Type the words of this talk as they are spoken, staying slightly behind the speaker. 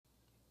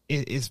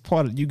it's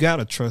part of, you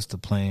gotta trust the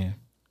plan.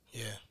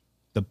 Yeah.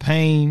 The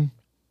pain,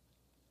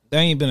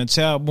 there ain't been a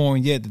child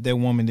born yet that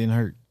woman didn't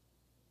hurt.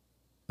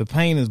 The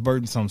pain is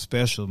birthing something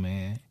special,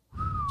 man.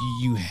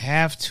 You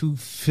have to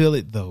feel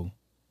it, though.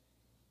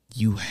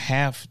 You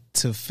have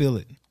to feel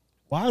it.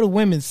 Why do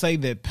women say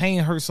that pain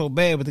hurts so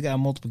bad, but they got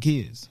multiple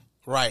kids?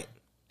 Right.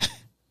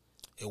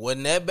 It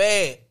wasn't that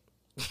bad.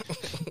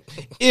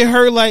 It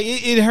hurt like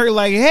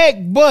heck,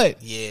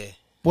 but yeah,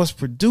 what's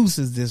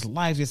produces this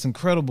life, this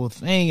incredible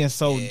thing. And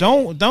so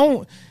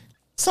don't.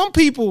 Some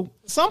people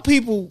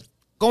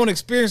gonna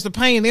experience the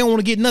pain. They don't want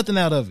to get nothing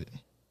out of it.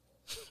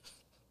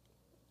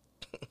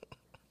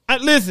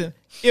 Listen,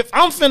 if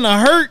I'm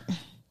finna hurt,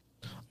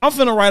 I'm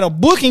finna write a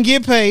book and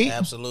get paid.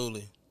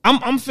 Absolutely. I'm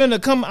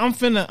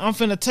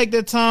finna take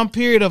that time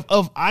period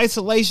of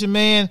isolation,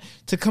 man,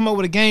 to come up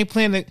with a game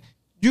plan that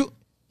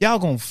y'all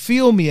gonna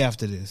feel me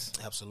after this.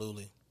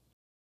 Absolutely.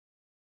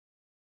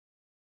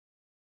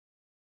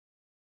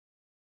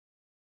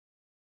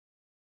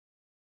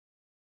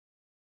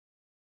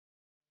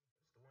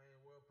 It's the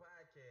Wayne's World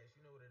Podcast.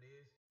 You know what it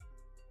is.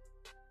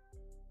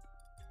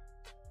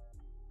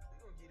 We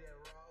gonna get that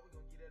raw. We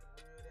gonna get that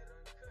real, that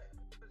uncut.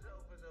 For so.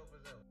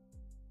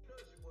 You know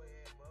it's your boy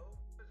Ammo.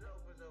 For so.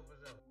 You know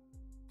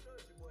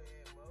it's your boy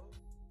Ammo.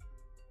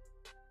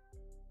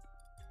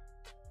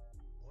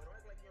 Boy, don't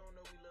act like you don't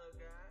know we love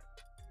God.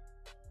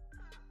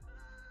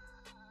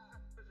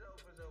 For so.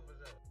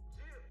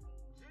 Jip.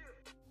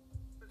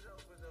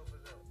 For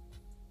so.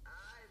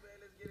 Alright, man,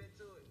 let's get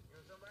into it. You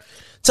know what I'm talking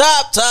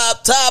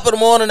about? Top of the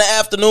morning, the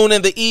afternoon,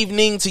 and the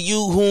evening to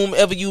you,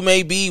 whomever you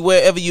may be,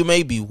 wherever you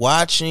may be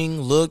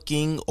watching,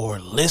 looking, or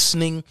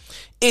listening.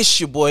 It's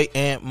your boy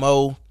Aunt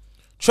Mo.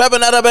 Trevor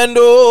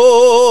Natabendo.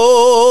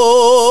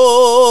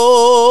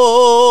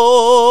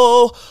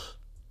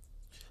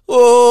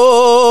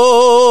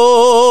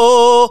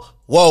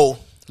 Whoa.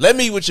 Let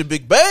me with your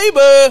big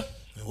baby.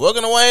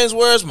 Welcome to Wayne's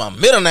Words. My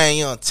middle name,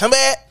 Young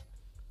Timbat.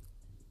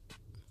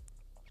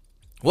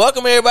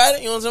 Welcome everybody.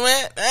 You know what I'm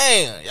saying?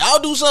 Damn, y'all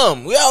do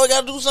something. We always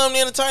gotta do something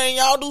to entertain.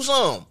 Y'all do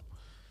something.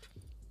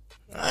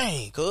 I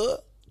ain't good.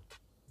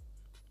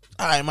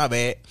 Alright, my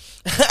bad.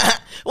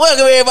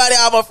 Welcome everybody,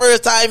 all my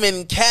first time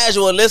and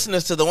casual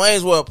listeners to the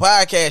Wayne's World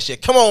Podcast. You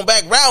come on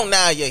back round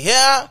now, you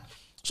hear?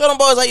 Show them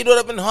boys how you do it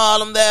up in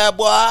Harlem there,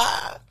 boy.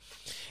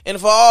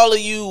 And for all of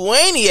you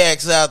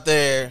Wayniacs out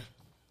there,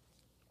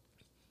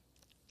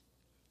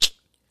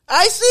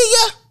 I see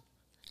ya.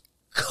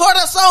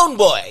 Corazon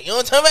boy. You know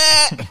what I'm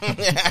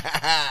talking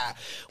about?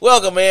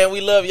 Welcome, man.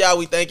 We love y'all.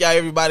 We thank y'all,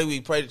 everybody.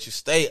 We pray that you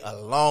stay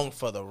along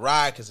for the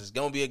ride because it's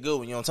going to be a good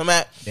one. You know what I'm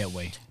talking about? That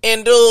way.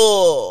 And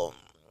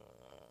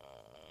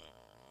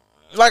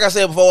like I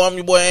said before, I'm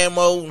your boy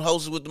Ammo,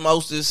 hosted with the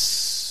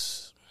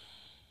mostest.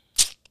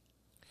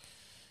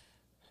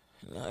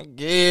 I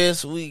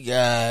guess we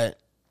got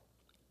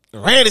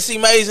Randy C.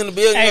 Mays in the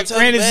building. Hey,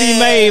 Randy C.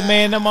 Mays,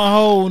 man, that's my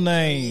whole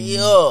name.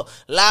 Yeah,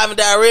 live and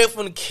direct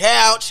from the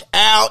couch.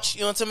 Ouch,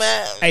 you know what I'm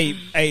talking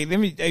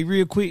about? Hey,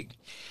 real quick.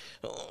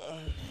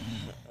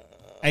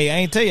 Hey, I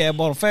ain't tell you I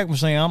bought a fax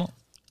machine on it.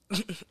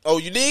 Oh,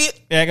 you did?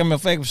 Yeah, I got me a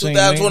fax machine.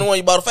 2021,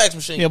 you bought a fax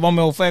machine? Yeah, I bought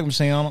me a fax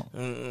machine on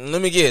it.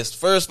 Let me guess. The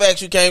first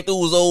fax you came through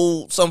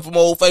was something from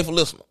old faithful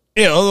listener.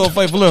 Yeah, old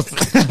faithful listener.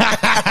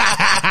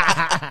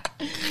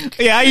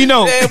 Yeah, how you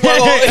know?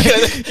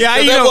 Yeah,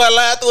 you know? That boy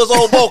lied through his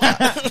old boca.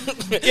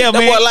 Yeah, that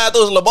man. boy lied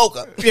through his la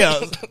boca. Yeah.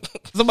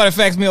 Somebody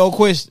faxed me an old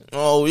question.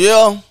 Oh,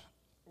 yeah?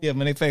 Yeah,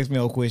 man, they faxed me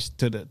an old question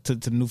to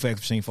the new fax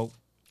machine, folk.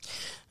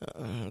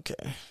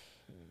 Okay.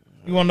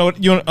 You want to know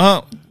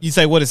what, you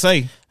say what it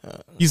say?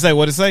 You say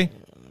what it say?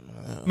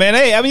 Man,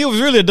 hey, I mean, it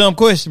was really a dumb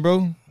question,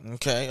 bro.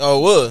 Okay. Oh,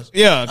 it was?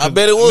 Yeah. I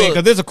bet it was.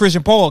 Because there's a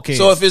Christian podcast.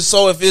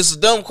 So if it's a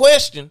dumb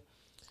question,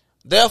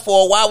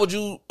 therefore, why would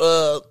you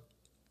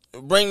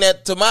bring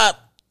that to my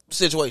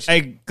situation?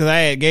 Hey, because I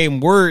had gave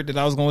him word that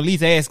I was going to at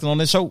least ask it on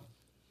this show.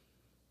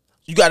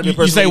 You got to be a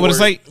person. You say of your what word.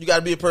 it say? You got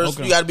to be a person.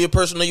 Okay. You got to be a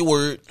person of your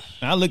word.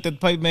 I looked at the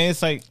paper, man.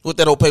 It's like, What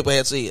that old paper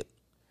had said.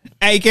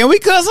 hey, can we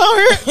cuss on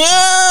here?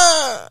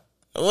 Yeah.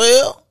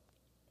 Well,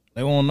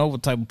 They won't know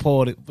what type of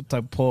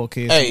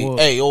podcast hey, it was.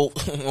 hey, old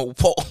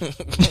Paul,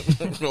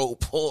 old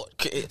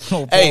podcast.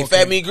 Old Hey, podcast.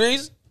 Fat Meat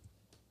Grease.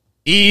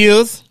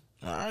 Is.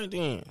 All right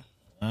then.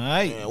 All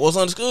right. Yeah, what's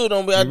understood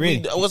don't have to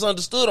be. What's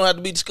understood don't have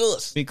to be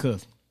discussed.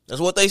 Because.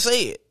 That's what they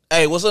said.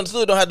 Hey, what's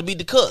understood don't have to be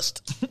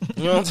discussed.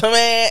 You know what I'm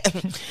saying?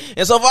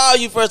 And so for all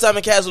you first time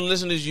and casual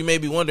listeners, you may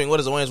be wondering, what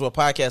is the Wayne's World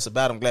Podcast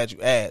about? I'm glad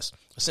you asked.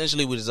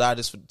 Essentially, we desire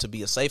this to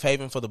be a safe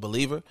haven for the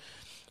believer.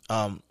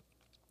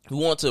 We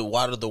want to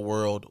water the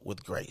world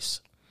with grace.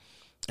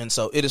 And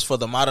so it is for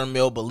the modern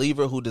male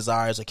believer who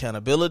desires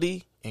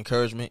accountability,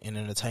 encouragement, and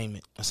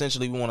entertainment.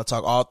 Essentially, we want to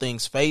talk all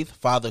things faith,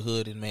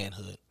 fatherhood, and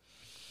manhood.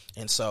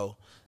 And so,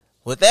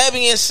 with that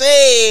being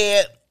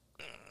said,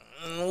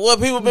 what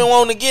people been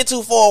wanting to get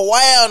to for a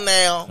while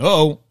now.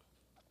 Uh-oh.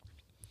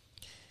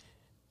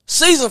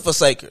 Season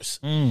forsakers.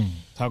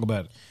 Talk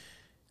about it.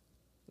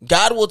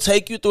 God will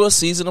take you through a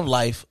season of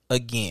life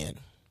again.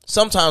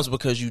 Sometimes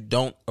because you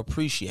don't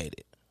appreciate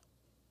it.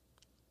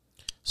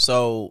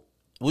 So,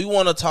 we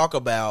want to talk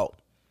about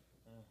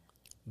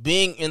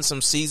being in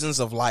some seasons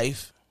of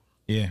life.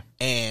 Yeah.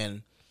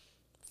 And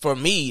for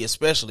me,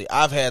 especially,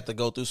 I've had to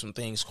go through some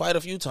things quite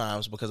a few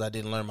times because I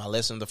didn't learn my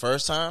lesson the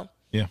first time.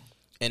 Yeah.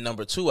 And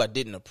number two, I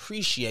didn't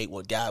appreciate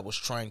what God was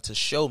trying to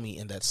show me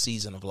in that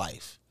season of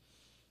life.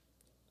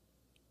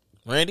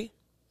 Randy?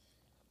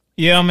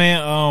 Yeah,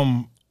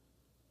 man.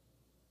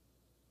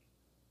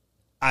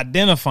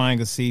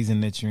 Identifying a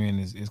season that you're in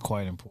is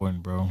quite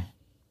important, bro.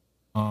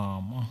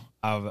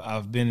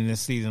 I've been in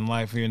this season of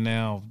life here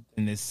now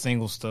in this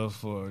single stuff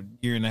for a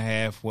year and a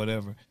half,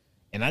 whatever.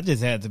 And I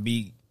just had to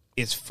be,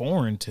 it's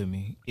foreign to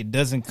me. It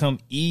doesn't come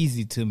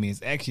easy to me.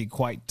 It's actually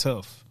quite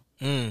tough.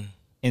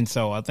 And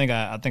so I think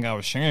I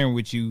was sharing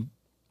with you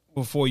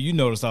before you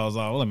noticed I was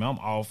like, well, I mean, I'm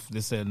off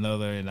this and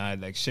another, and I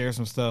like share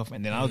some stuff,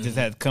 and then I just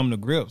had to come to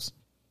grips.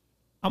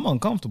 I'm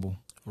uncomfortable.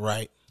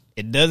 Right.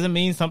 It doesn't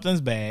mean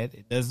something's bad.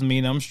 It doesn't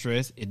mean I'm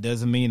stressed. It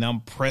doesn't mean I'm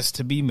pressed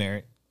to be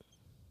married.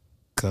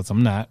 Because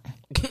I'm not.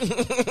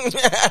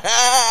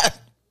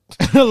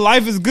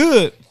 Life is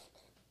good.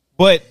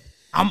 But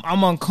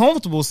I'm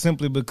uncomfortable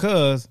simply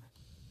because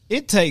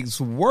it takes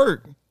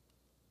work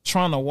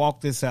trying to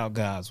walk this out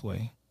God's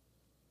way.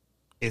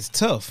 It's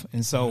tough.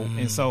 And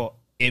so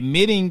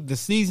admitting the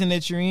season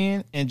that you're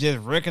in and just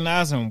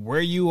recognizing where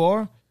you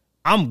are,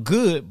 I'm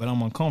good, but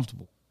I'm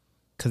uncomfortable.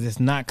 Because it's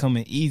not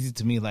coming easy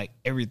to me like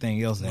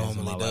everything else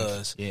normally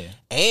does. Yeah.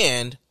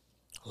 And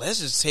let's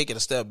just take it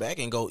a step back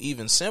and go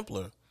even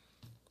simpler.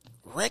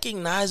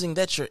 Recognizing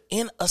that you're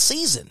in a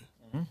season.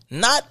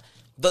 Not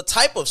the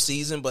type of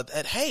season, but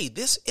that, hey,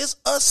 this is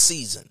a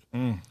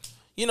season.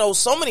 You know,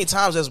 so many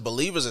times as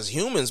believers, as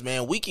humans,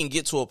 man, we can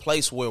get to a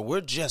place where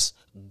we're just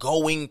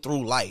going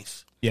through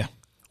life. Yeah.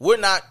 We're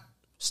not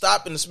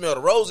stopping to smell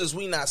the roses.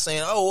 We're not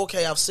saying, oh,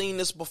 okay, I've seen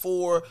this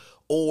before.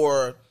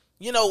 Or,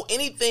 you know,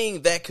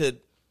 anything that could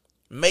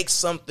make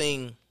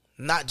something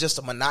not just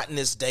a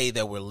monotonous day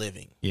that we're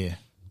living. Yeah.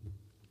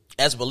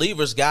 As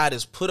believers, God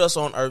has put us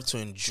on earth to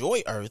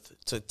enjoy earth,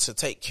 to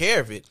take care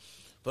of it,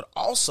 but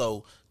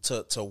also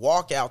to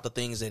walk out the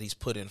things that he's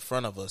put in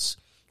front of us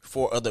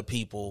for other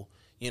people,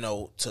 you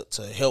know,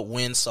 to help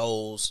win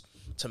souls,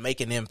 to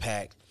make an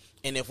impact.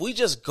 And if we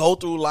just go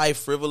through life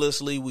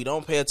frivolously, we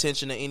don't pay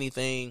attention to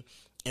anything,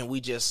 and we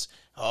just,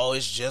 oh,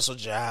 it's just a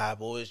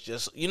job, or it's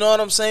just, you know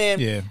what I'm saying?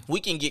 Yeah. We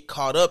can get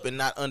caught up in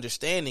not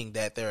understanding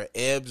that there are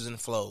ebbs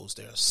and flows.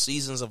 There are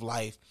seasons of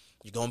life.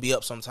 You're going to be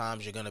up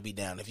sometimes, you're going to be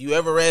down. Have you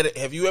ever read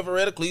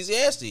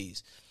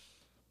Ecclesiastes?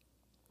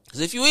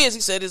 Because if you is,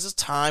 he said there's a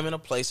time and a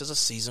place, there's a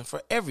season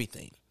for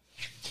everything.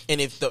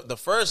 And if the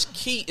first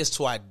key is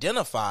to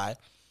identify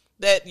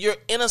that you're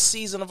in a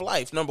season of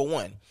life, number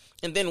one.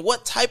 And then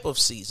what type of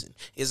season?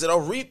 Is it a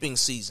reaping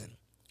season?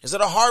 Is it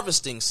a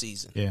harvesting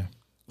season? Yeah.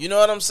 You know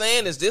what I'm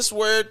saying? Is this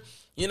where,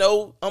 you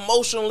know,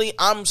 emotionally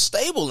I'm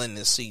stable in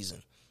this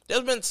season?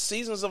 There's been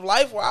seasons of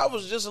life where I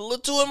was just a little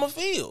too in my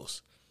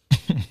feels.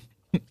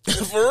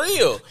 For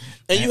real.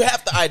 And you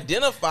have to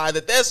identify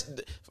that's,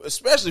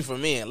 especially for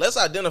men, let's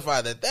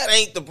identify that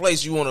ain't the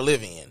place you want to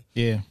live in.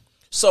 Yeah.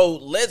 So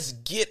let's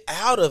get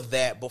out of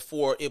that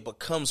before it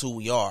becomes who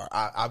we are.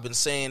 I've been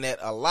saying that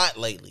a lot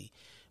lately.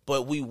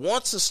 But we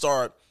want to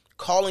start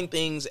calling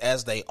things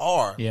as they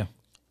are. Yeah.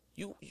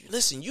 You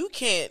listen, you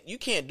can't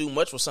do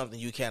much with something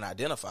you can't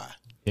identify.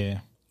 Yeah.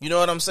 You know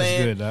what I'm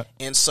saying? That's good, Doc.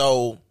 And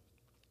so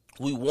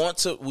we want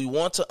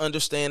to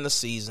understand the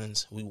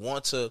seasons. We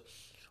want to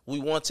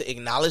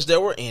acknowledge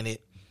that we're in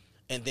it,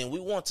 and then we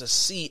want to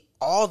see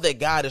all that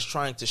God is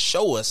trying to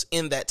show us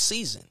in that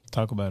season.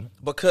 Talk about it.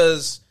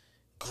 Because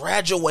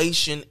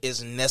graduation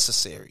is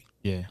necessary.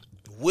 Yeah.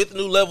 With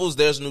new levels,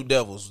 there's new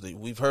devils.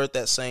 We've heard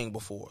that saying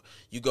before.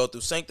 You go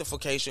through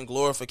sanctification,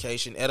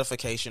 glorification,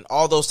 edification,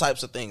 all those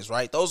types of things,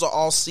 right? Those are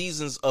all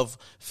seasons of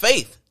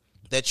faith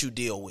that you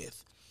deal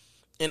with.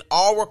 And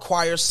all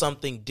require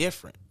something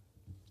different.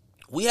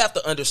 We have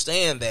to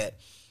understand that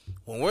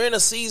when we're in a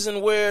season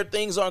where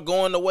things aren't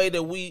going the way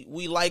that we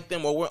like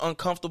them, or we're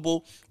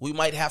uncomfortable, we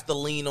might have to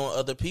lean on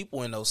other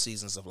people in those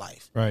seasons of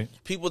life. Right.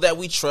 People that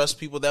we trust,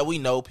 people that we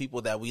know,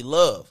 people that we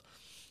love.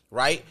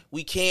 Right?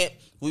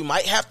 We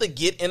might have to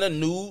get in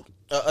I'm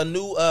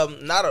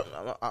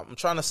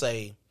trying to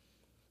say,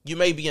 you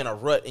may be in a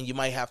rut and you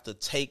might have to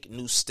take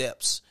new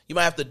steps. You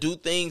might have to do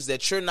things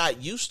that you're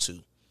not used to.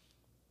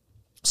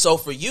 So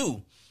for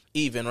you,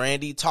 even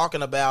Randy,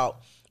 talking about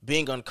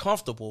being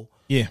uncomfortable.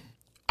 Yeah.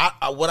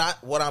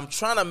 What I'm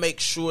trying to make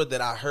sure that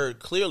I heard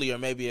clearly, or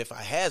maybe if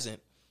I haven't,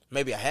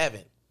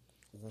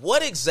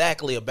 what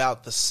exactly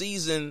about the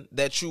season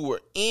that you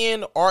were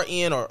in,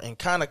 and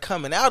kind of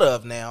coming out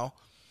of now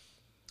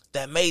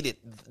that made it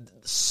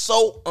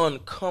so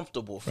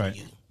uncomfortable for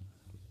you?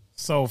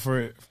 So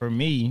for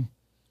me,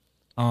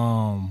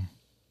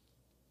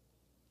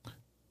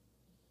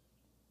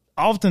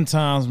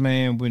 oftentimes,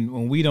 man,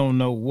 when we don't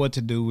know what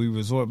to do, we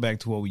resort back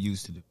to what we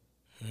used to do.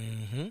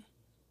 Mm-hmm.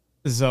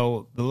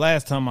 So the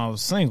last time I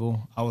was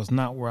single, I was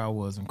not where I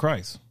was in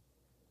Christ.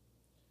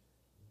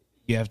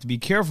 You have to be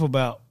careful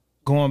about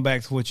going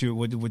back to what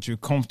you're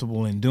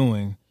comfortable in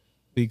doing,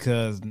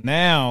 because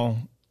now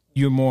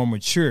you're more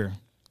mature.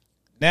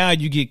 now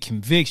you get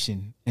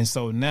conviction, and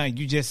so now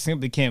you just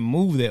simply can't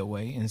move that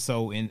way. And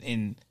so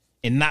in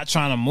not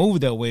trying to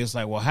move that way, it's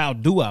like, well, how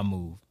do I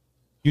move?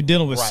 You're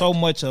dealing with so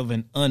much of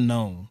an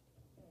unknown.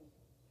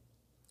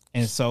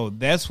 And so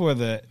that's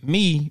where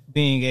me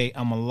being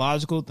I'm a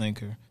logical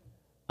thinker,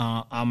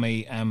 I'm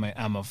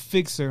a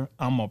fixer,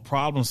 I'm a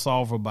problem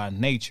solver by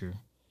nature.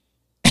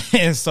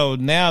 And so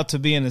now to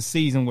be in a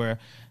season where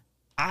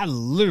I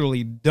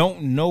literally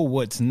don't know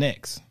what's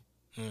next,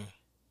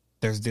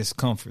 there's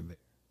discomfort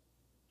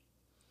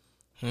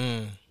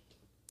there.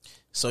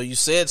 So you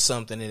said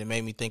something and it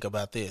made me think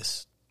about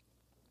this.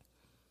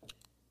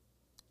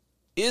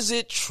 Is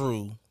it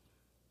true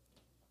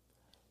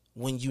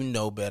when you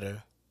know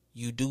better,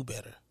 you do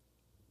better?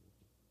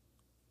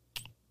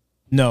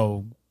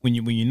 No, when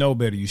you know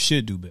better, you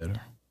should do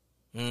better.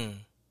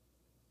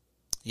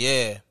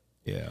 Yeah.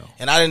 Yeah.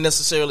 And I didn't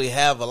necessarily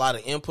have a lot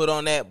of input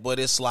on that, but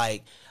it's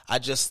like, I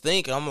just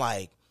think, I'm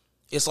like,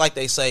 it's like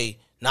they say,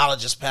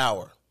 knowledge is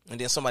power. And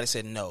then somebody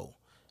said, no,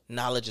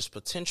 knowledge is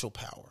potential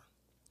power.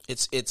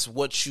 It's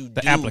what you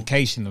do. The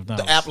application of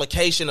knowledge. The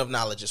application of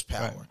knowledge is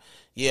power. Right.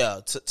 Yeah,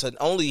 to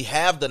only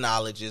have the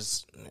knowledge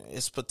is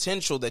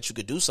potential that you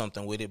could do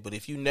something with it, but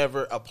if you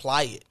never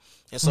apply it.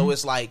 And so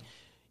it's like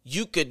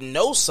you could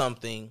know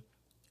something,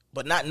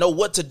 but not know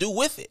what to do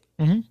with it.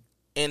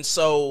 And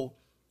so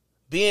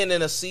being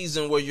in a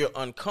season where you're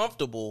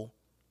uncomfortable,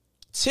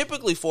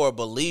 typically for a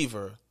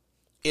believer,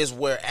 is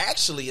where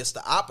actually it's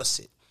the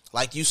opposite.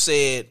 Like you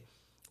said,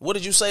 what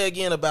did you say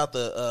again about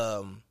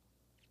the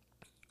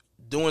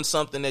doing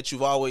something that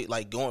you've always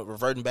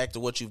reverting back to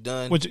what you've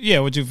done? What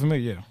you're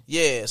familiar.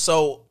 Yeah.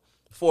 So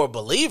for a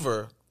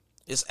believer,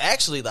 it's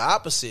actually the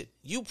opposite.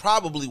 You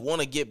probably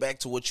want to get back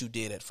to what you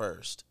did at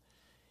first.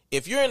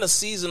 If you're in a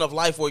season of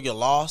life where you're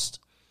lost,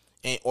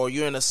 or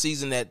you're in a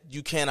season that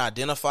you can't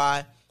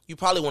identify, you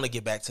probably want to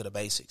get back to the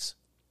basics.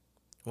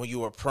 When you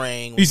were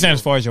praying. He's saying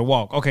as far as your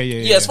walk. Okay,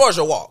 yeah. As far as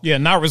your walk. Yeah,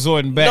 not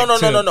resorting back No.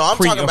 I'm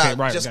talking about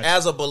right, just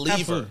as a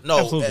believer.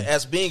 Absolutely.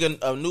 As being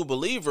a new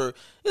believer,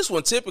 this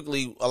when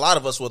typically a lot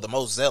of us were the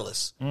most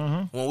zealous.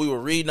 When we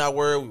were reading our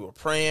word, we were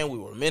praying, we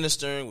were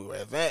ministering, we were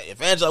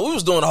evangelizing. We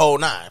was doing the whole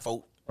nine,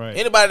 folks. Right.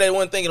 Anybody that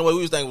wasn't thinking the way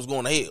we was thinking was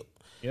going to hell.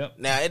 Yep.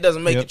 Now, it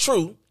doesn't make it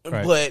true,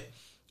 Right. but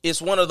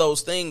it's one of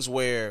those things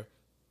where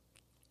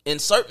in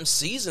certain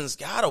seasons,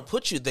 God will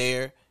put you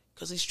there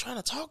because he's trying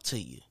to talk to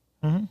you.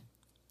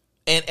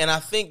 And I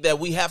think that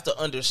we have to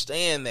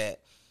understand that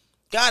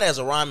God has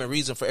a rhyme and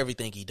reason for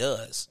everything he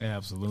does.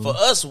 Absolutely. For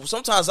us,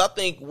 sometimes I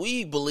think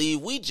we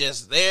believe we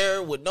just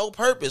there with no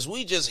purpose.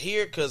 We just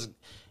here because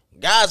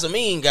God's a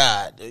mean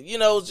God.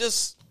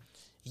 Just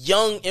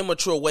young,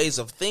 immature ways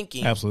of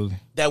thinking. Absolutely.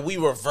 That we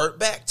revert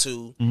back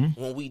to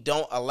when we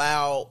don't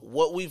allow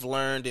what we've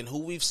learned and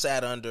who we've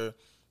sat under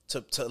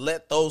to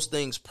let those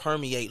things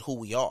permeate who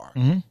we are.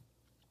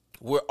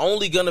 We're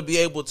only going to be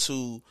able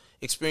to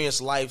experience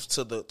life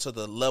to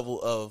the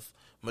level of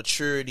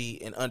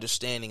maturity and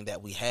understanding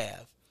that we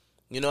have.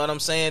 You know what I'm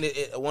saying?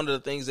 One of the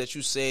things that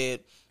you said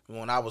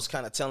when I was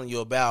kind of telling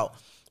you about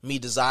me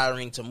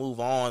desiring to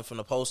move on from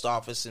the post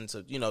office and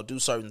to, do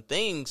certain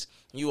things,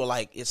 you were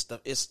like, it's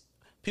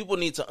people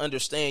need to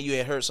understand. You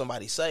had heard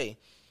somebody say,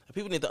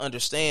 people need to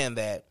understand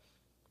that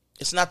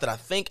it's not that I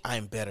think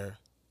I'm better,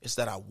 it's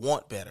that I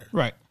want better.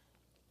 Right.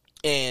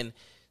 And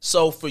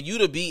so for you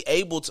to be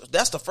able to,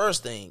 that's the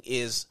first thing,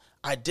 is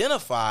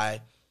identify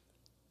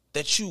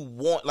that you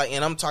want,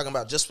 and I'm talking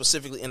about just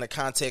specifically in the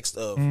context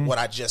of what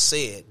I just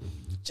said.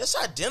 Just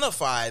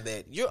identify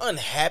that you're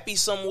unhappy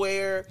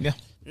somewhere. Yeah.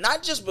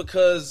 Not just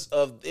because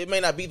of, it may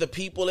not be the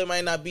people, it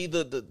might not be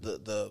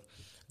the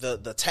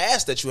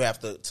task that you have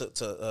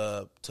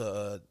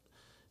to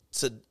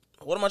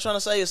what am I trying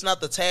to say? It's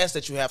not the task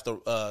that you have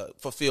to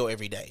fulfill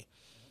every day.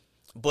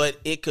 But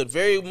it could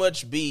very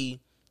much be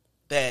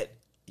that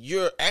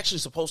you're actually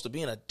supposed to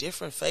be in a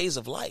different phase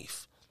of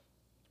life.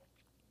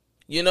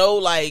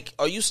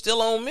 Are you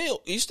still on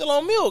milk? Are you still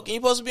on milk and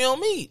you're supposed to be on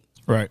meat?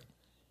 Right.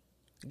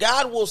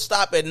 God will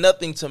stop at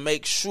nothing to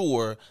make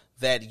sure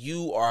that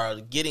you are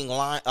getting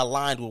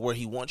aligned with where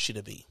he wants you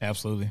to be.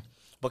 Absolutely.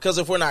 Because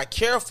if we're not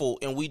careful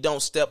and we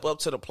don't step up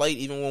to the plate,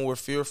 even when we're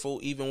fearful,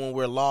 even when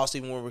we're lost,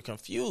 even when we're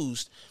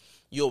confused,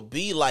 you'll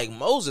be like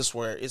Moses,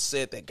 where it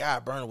said that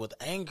God burned with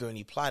anger and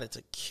he plotted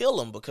to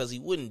kill him because he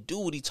wouldn't do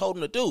what he told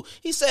him to do.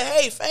 He said,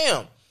 hey,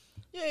 fam,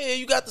 yeah,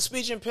 you got the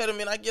speech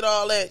impediment. I get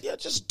all that. Yeah,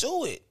 just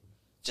do it.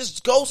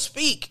 Just go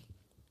speak.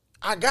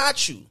 I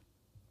got you.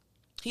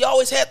 He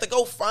always had to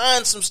go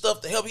find some stuff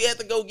to help. He had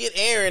to go get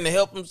Aaron to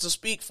help him to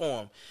speak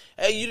for him.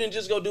 Hey, you didn't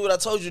just go do what I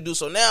told you to do.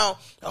 So now,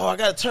 I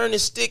got to turn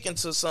this stick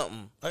into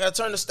something. I got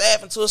to turn the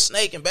staff into a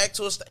snake and back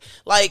to a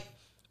snake.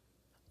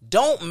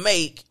 Don't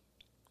make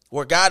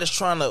where God is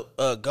trying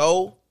to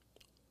go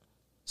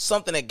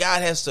something that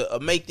God has to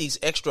make these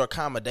extra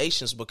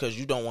accommodations because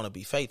you don't want to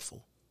be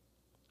faithful.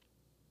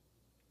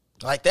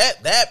 Like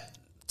that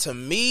to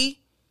me,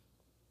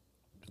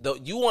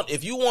 if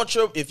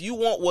you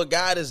want what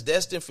God is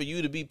destined for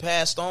you to be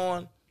passed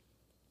on,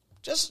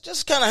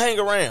 just kind of hang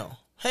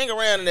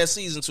around in that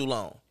season too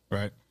long.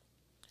 Right.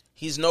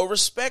 He's no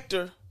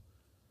respecter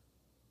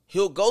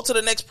he'll go to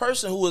the next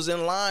person who is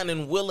in line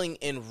and willing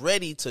and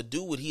ready to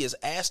do what he has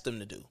asked them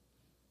to do.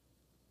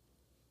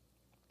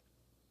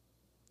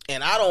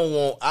 And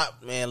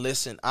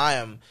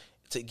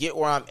to get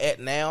where I'm at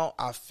now,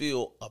 I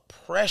feel a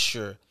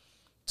pressure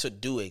to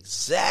do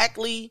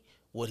exactly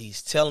what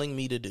he's telling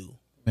me to do.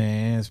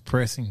 Man, it's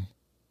pressing.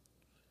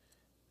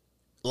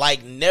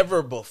 Like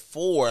never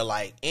before.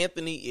 Like,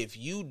 Anthony, if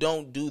you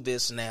don't do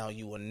this now,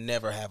 you will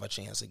never have a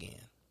chance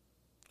again.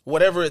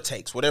 Whatever it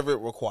takes, whatever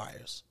it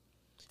requires.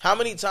 How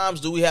many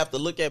times do we have to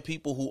look at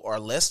people who are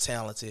less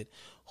talented,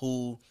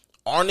 who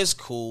aren't as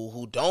cool,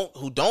 who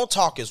don't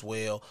talk as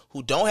well,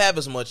 who don't have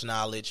as much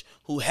knowledge,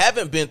 who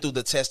haven't been through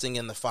the testing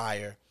and the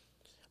fire,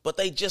 but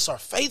they just are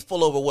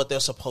faithful over what they're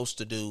supposed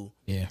to do.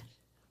 Yeah.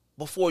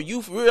 Before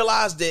you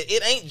realize that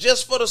it ain't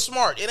just for the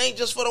smart, it ain't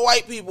just for the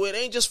white people, it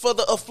ain't just for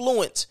the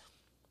affluent.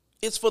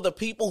 It's for the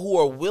people who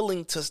are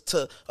willing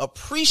to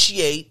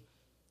appreciate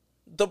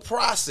the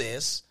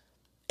process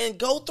and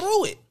go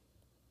through it.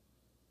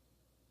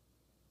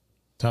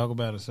 Talk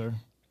about it, sir.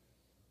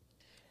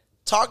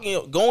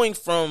 Going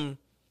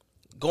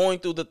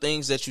through the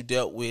things that you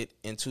dealt with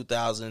in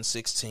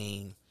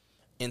 2016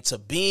 into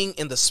being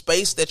in the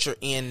space that you're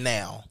in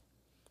now,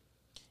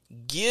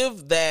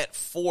 give that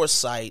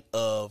foresight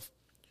of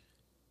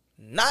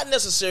not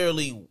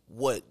necessarily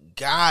what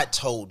God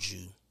told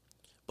you,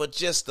 but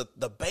just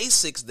the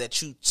basics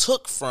that you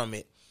took from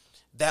it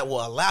that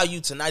will allow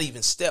you to not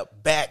even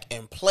step back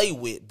and play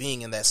with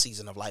being in that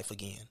season of life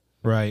again.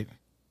 Right.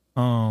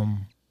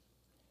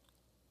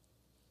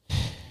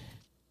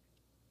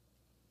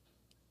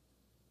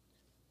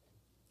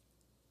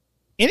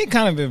 Any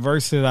kind of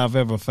adversity that I've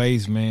ever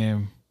faced,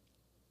 man,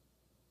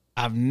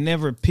 I've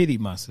never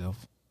pitied myself.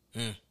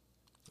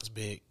 That's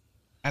big.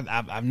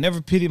 I've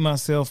never pitied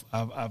myself.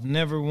 I've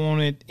never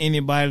wanted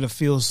anybody to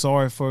feel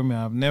sorry for me.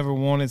 I've never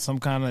wanted some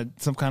kind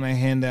of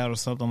handout or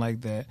something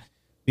like that,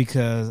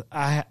 because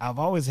I've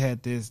always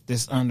had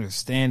this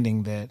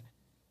understanding that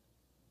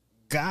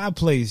God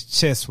plays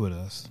chess with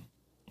us.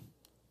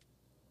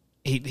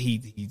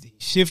 He's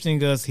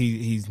shifting us.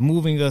 He's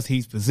moving us.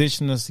 He's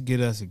positioning us to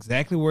get us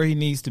exactly where he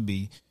needs to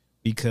be,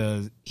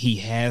 because he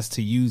has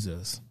to use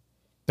us.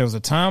 There was a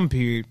time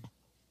period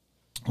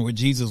where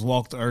Jesus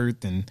walked the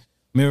earth and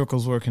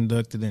miracles were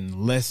conducted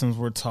and lessons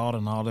were taught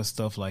and all that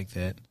stuff like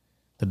that.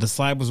 The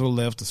disciples were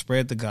left to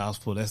spread the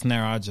gospel. That's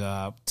now our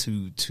job,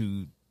 to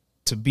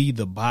be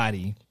the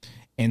body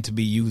and to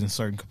be used in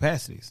certain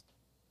capacities.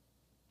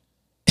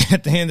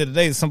 At the end of the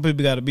day, some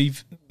people got to be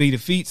the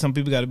feet, some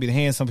people got to be the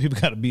hands, some people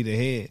got to be the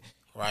head.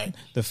 Right.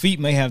 The feet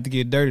may have to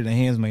get dirty, the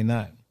hands may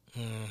not.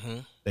 Mm-hmm.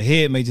 The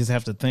head may just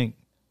have to think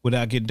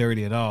without getting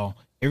dirty at all.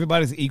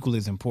 Everybody's equally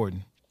as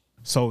important.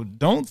 So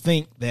don't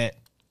think that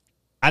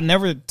I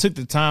never took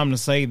the time to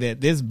say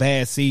that this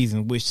bad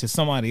season, which to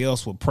somebody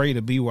else would pray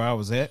to be where I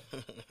was at,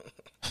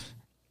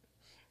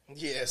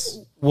 yes,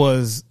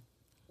 was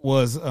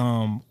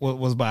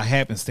by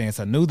happenstance.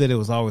 I knew that it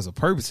was always a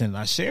purpose, and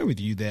I share with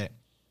you that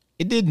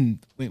it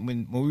didn't.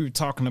 When we were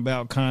talking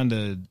about kind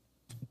of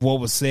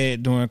what was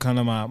said during kind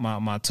of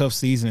my tough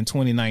season in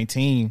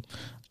 2019,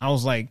 I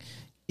was like,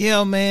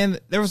 yeah, man,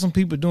 there were some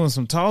people doing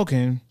some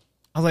talking.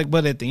 I was like,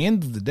 but at the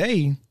end of the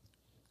day,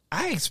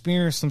 I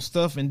experienced some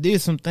stuff and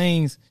did some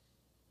things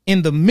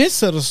in the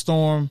midst of the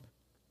storm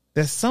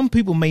that some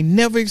people may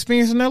never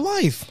experience in their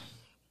life.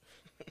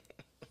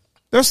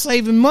 They're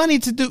saving money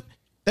to do.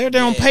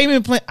 They're on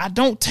payment plan. I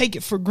don't take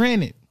it for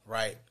granted.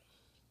 Right.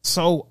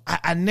 So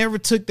I never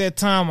took that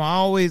time. I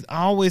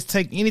always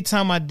take,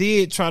 anytime I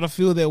did try to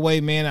feel that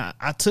way, man,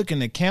 I took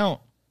an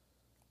account.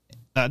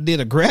 I did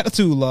a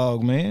gratitude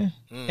log, man,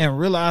 and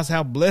realized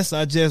how blessed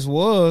I just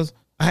was.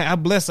 How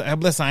blessed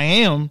I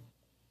am,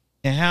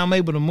 and how I'm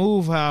able to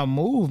move how I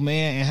move,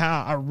 man, and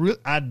how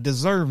I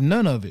deserve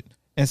none of it.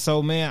 And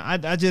so, man,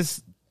 I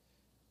just,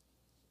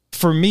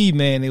 for me,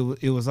 man,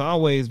 it was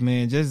always,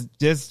 man,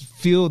 just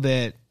feel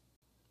that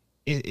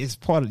it's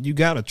part of, you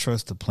got to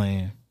trust the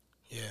plan.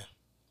 Yeah.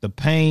 The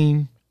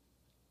pain,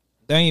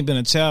 there ain't been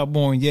a child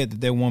born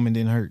yet that woman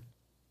didn't hurt.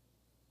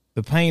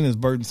 The pain is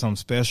birthing something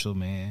special,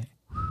 man.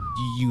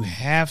 You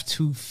have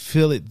to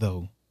feel it,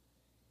 though.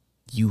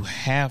 You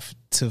have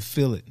to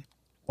feel it.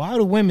 Why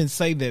do women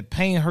say that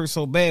pain hurts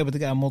so bad, but they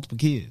got multiple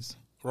kids?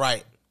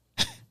 Right.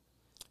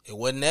 It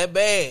wasn't that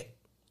bad.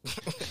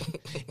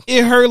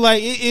 It hurt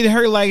like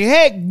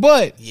heck,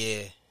 but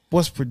yeah,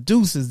 what's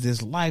produces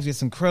this life,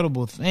 this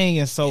incredible thing.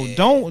 And so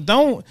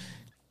don't.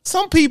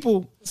 Some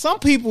people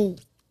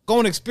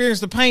gonna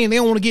experience the pain. They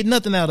don't want to get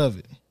nothing out of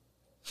it.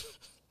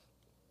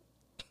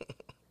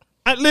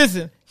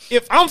 Listen,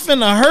 if I'm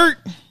finna hurt,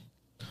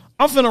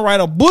 I'm finna write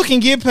a book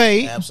and get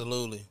paid.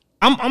 Absolutely.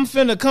 I'm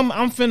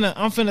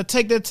finna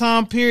take that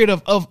time period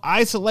of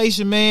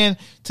isolation, man,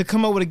 to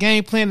come up with a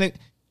game plan that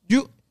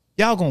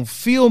y'all gonna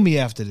feel me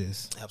after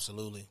this.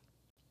 Absolutely.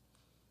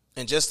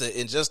 And just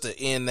to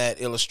end that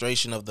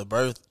illustration of the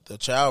birth, the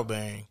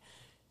childbearing,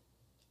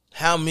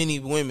 how many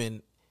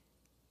women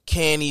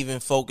can't even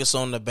focus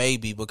on the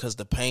baby because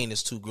the pain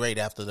is too great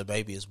after the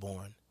baby is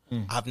born?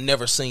 I've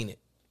never seen it.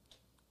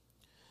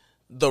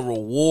 the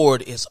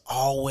reward is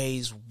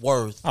always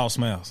worth All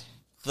smells.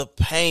 the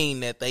pain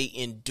that they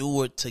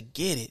endured to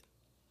get it.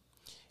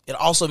 It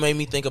also made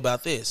me think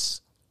about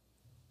this.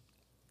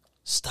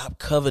 Stop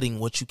coveting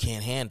what you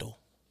can't handle.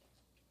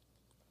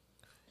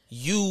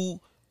 You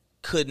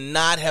could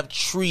not have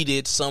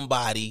treated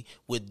somebody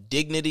with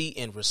dignity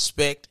and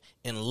respect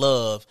and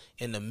love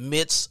in the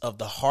midst of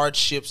the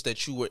hardships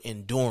that you were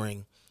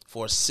enduring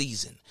for a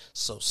season.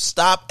 So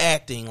stop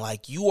acting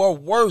like you are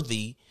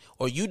worthy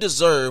or you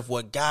deserve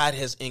what God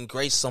has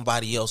engraced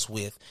somebody else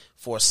with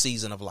for a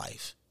season of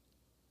life.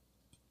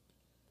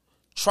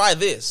 Try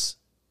this.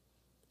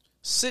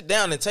 Sit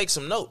down and take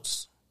some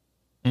notes.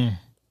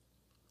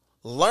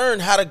 Learn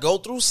how to go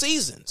through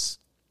seasons.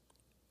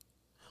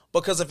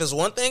 Because if it's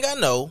one thing I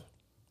know,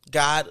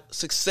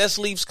 success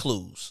leaves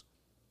clues.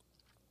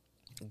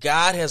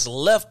 God has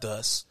left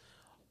us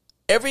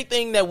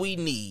everything that we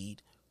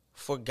need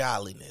for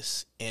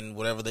godliness, and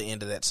whatever the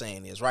end of that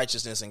saying is,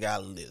 righteousness and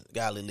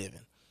godly living.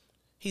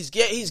 He's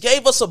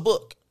gave us a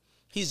book.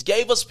 He's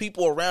gave us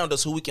people around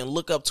us who we can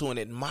look up to and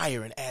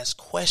admire and ask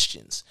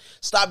questions.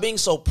 Stop being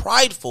so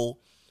prideful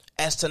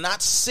as to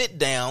not sit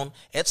down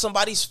at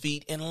somebody's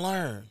feet and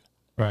learn.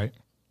 Right.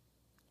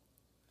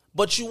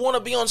 But you want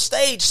to be on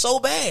stage so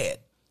bad.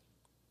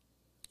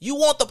 You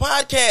want the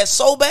podcast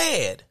so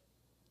bad.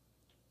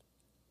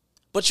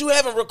 But you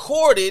haven't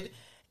recorded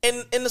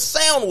and the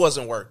sound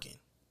wasn't working.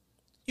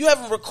 You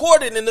haven't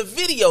recorded and the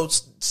video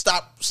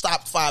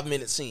stopped 5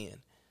 minutes in.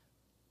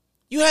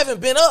 You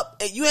haven't been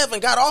up, you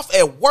haven't got off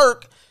at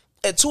work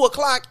at 2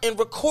 o'clock and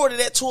recorded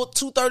at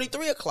 2:30,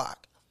 3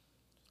 o'clock.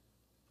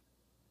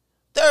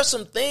 There are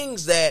some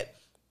things that,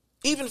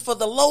 even for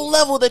the low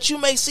level that you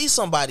may see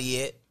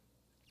somebody at,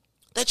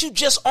 that you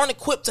just aren't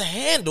equipped to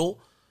handle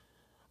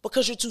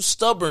because you're too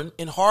stubborn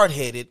and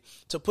hard-headed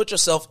to put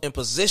yourself in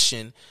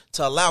position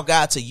to allow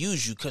God to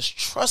use you. Because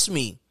trust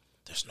me,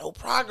 there's no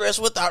progress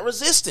without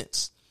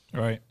resistance.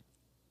 Right.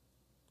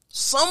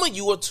 Some of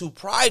you are too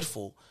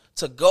prideful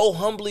to go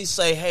humbly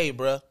say, hey,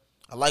 bruh,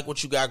 I like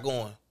what you got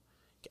going.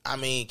 I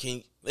mean,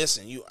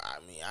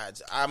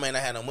 I may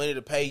not have no money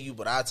to pay you,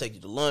 but I'll take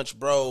you to lunch,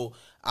 bro.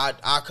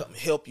 I'll come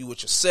help you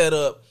with your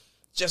setup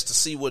just to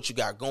see what you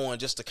got going,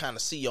 just to kind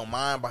of see your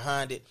mind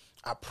behind it.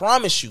 I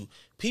promise you,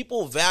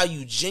 people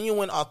value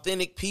genuine,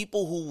 authentic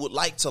people who would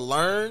like to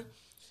learn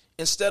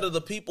instead of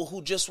the people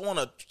who just want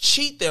to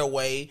cheat their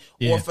way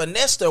or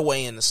finesse their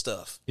way into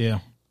stuff. Yeah.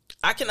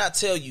 I cannot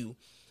tell you,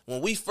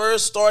 when we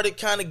first started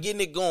kind of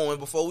getting it going,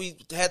 before we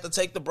had to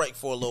take the break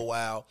for a little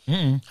while,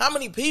 how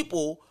many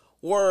people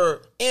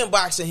were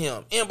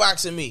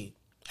inboxing me?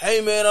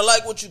 Hey, man, I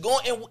like what you're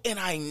going. And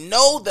I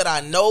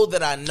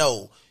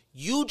know.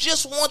 You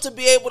just want to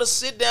be able to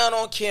sit down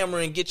on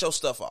camera and get your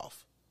stuff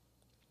off.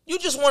 You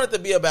just want it to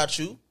be about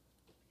you.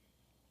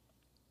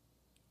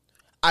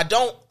 I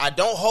don't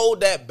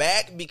hold that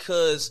back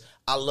because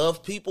I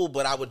love people,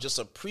 but I would just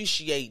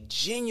appreciate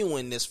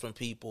genuineness from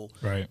people,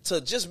 right?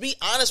 To just be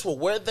honest with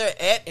where they're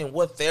at and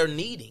what they're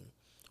needing.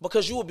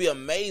 Because you would be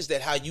amazed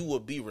at how you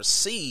would be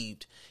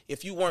received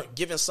if you weren't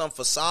given some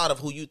facade of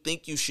who you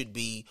think you should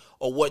be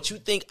or what you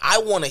think I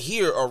want to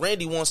hear or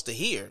Randy wants to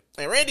hear.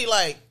 And Randy,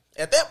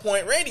 at that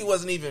point, Randy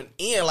wasn't even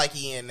in like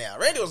he in now.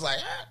 Randy was like,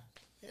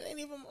 it ain't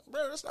even,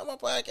 bro, that's not my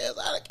podcast.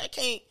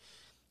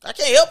 I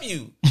can't help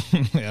you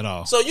at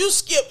all. So you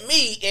skip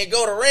me and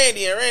go to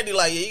Randy, and Randy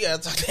like, yeah, you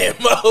gotta talk to him,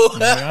 Mo.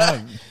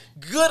 Yeah.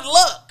 Good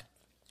luck.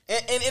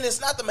 And it's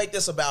not to make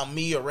this about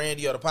me or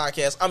Randy or the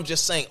podcast. I'm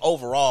just saying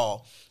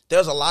overall,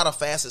 there's a lot of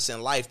facets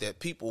in life that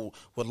people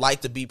would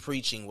like to be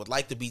preaching, would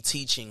like to be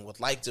teaching, would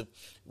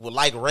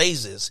like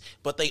raises,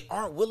 but they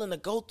aren't willing to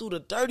go through the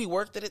dirty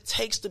work that it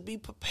takes to be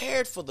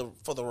prepared for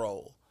the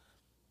role.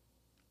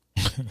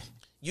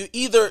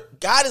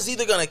 God is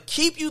either going to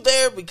keep you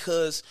there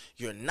because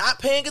you're not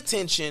paying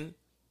attention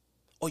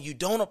or you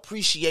don't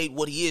appreciate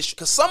what he is.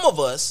 Because some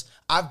of us,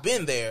 I've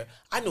been there.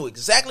 I knew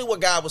exactly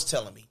what God was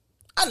telling me.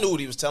 I knew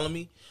what he was telling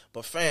me.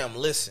 But fam,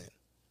 listen,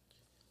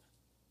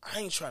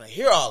 I ain't trying to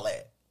hear all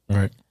that.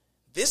 Right.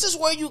 This is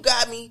where you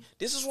got me.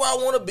 This is where I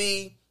want to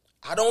be.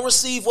 I don't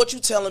receive what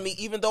you're telling me,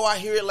 even though I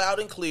hear it loud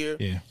and clear.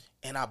 Yeah.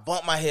 And I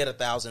bump my head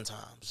 1,000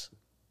 times.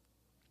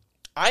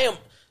 I am...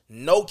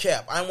 No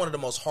cap, I'm one of the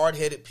most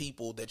hard-headed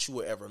people that you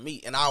will ever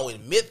meet. And I'll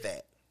admit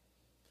that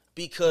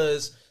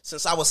because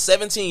since I was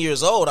 17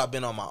 years old, I've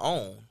been on my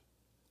own.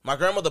 My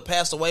grandmother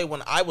passed away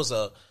when I was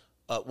I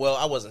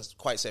wasn't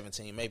quite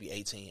 17, maybe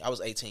 18. I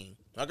was 18.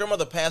 My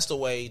grandmother passed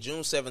away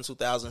June 7,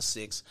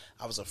 2006.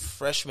 I was a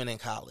freshman in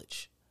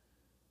college.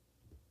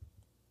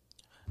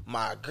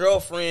 My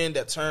girlfriend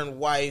that turned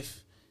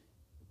wife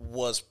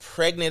was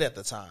pregnant at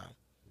the time.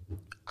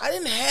 I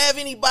didn't have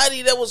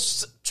anybody that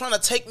was trying to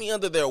take me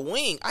under their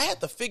wing. I had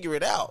to figure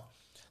it out.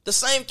 The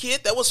same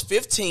kid that was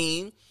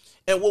 15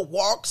 and would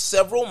walk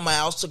several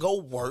miles to go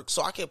work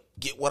so I could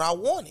get what I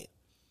wanted.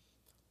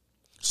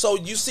 So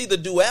you see the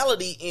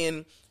duality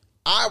in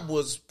God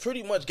was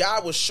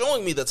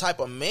showing me the type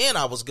of man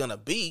I was going to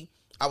be.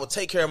 I would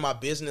take care of my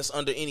business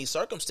under any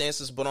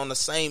circumstances, but on the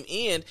same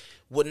end,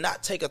 would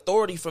not take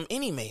authority from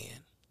any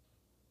man.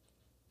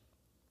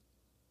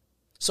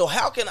 So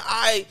how can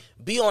I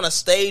be on a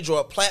stage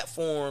or a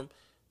platform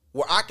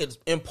where I could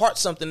impart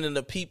something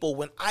into people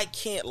when I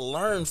can't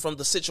learn from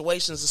the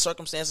situations and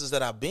circumstances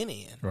that I've been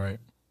in? Right.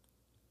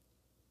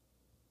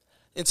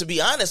 And to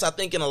be honest, I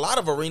think in a lot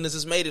of arenas,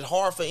 it's made it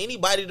hard for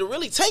anybody to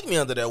really take me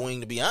under their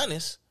wing, to be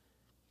honest.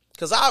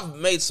 Because I've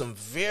made some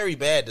very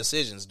bad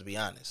decisions, to be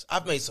honest.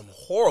 I've made some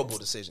horrible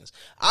decisions.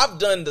 I've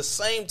done the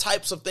same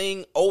types of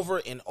thing over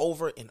and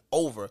over and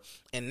over.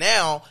 And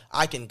now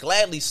I can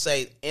gladly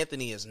say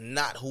Anthony is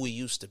not who he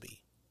used to be.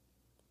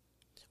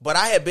 But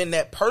I had been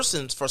that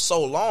person for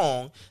so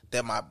long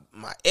that my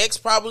ex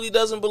probably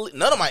doesn't believe.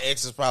 None of my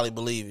exes probably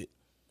believe it.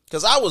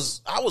 Because I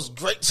was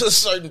great to a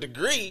certain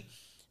degree.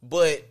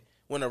 But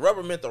when the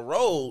rubber met the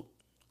road,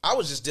 I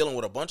was just dealing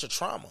with a bunch of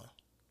trauma.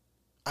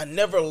 I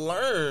never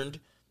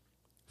learned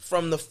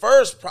from the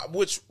first,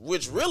 which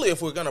really,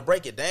 if we're going to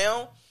break it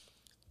down,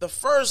 the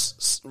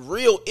first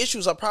real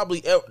issues I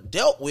probably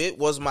dealt with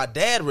was my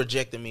dad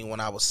rejecting me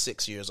when I was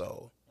 6 years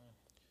old.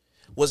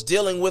 Was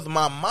dealing with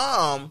my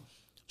mom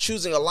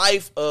choosing a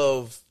life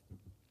of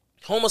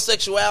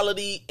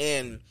homosexuality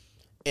and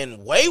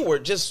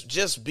wayward,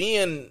 just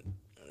being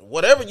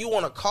whatever you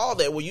want to call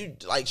that, where you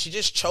like she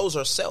just chose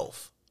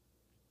herself.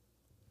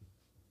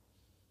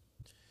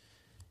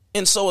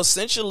 And so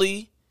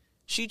essentially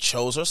she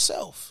chose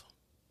herself.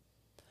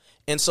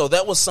 And so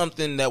that was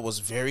something that was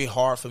very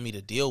hard for me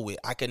to deal with.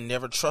 I could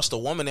never trust a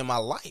woman in my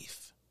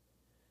life.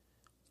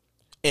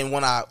 And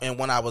when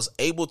I was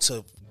able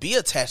to be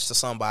attached to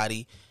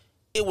somebody,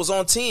 it was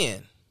on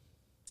 10.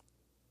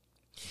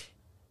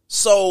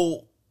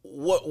 So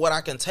what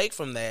I can take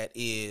from that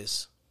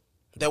is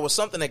there was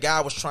something that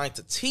God was trying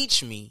to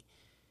teach me,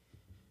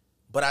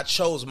 but I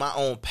chose my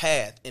own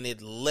path, and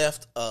it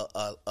left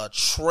a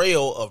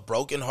trail of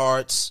broken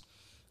hearts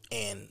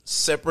and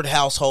separate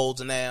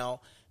households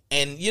now.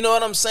 And you know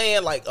what I'm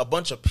saying? Like a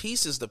bunch of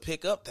pieces to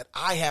pick up that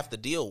I have to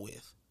deal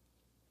with.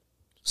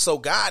 So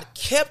God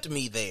kept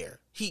me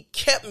there. He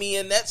kept me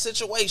in that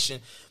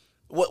situation.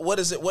 What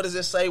does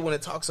it say when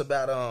it talks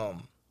about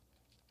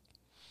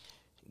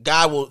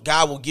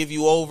God will give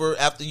you over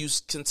after you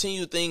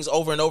continue things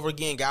over and over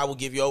again? God will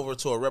give you over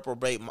to a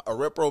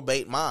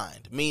reprobate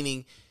mind,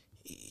 meaning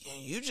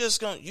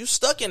you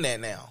stuck in that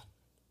now.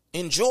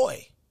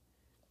 Enjoy.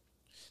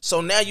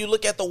 So now you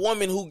look at the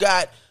woman who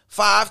got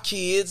 5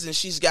 kids and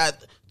she's got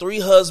 3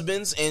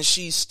 husbands and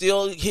she's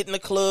still hitting the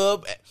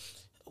club.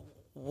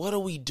 What are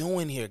we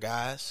doing here,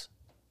 guys?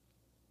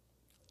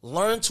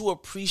 Learn to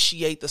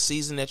appreciate the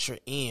season that you're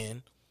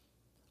in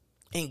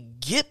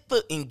and get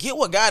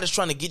what God is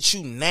trying to get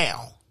you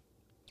now.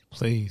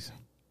 Please.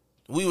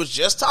 We was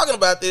just talking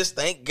about this.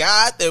 Thank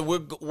God that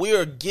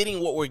we're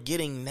getting what we're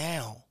getting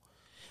now.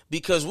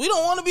 Because we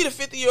don't want to be the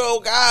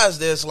 50-year-old guys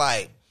that's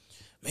like,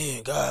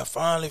 man, God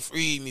finally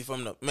freed me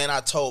from the... Man, I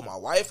told my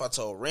wife, I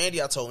told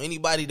Randy, I told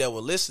anybody that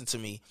would listen to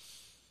me.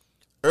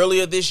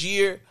 Earlier this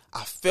year,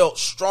 I felt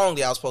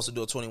strongly I was supposed to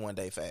do a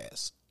 21-day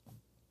fast.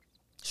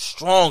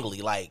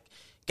 Strongly, like,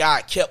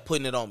 God kept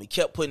putting it on me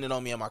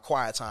in my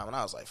quiet time. And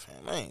I was like,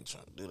 fam, I ain't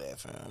trying to do that,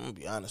 fam. I'm going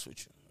to be honest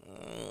with you.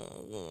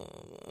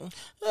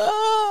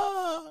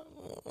 I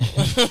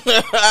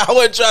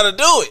wasn't trying to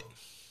do it.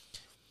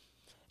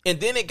 And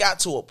then it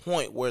got to a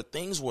point where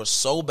things were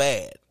so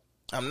bad.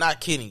 I'm not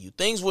kidding you.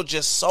 Things were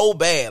just so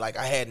bad. Like,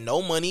 I had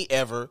no money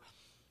ever.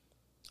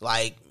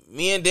 Like,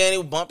 me and Danny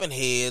were bumping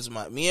heads.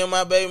 Me and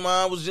my baby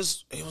mom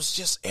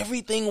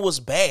everything was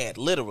bad,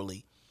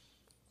 literally.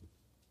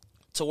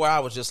 To where I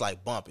was just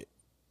like, bump it.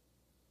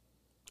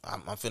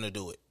 I'm finna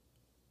do it.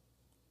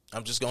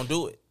 I'm just gonna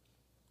do it.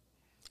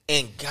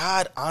 And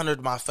God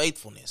honored my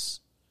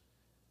faithfulness.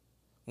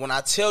 When I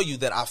tell you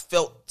that I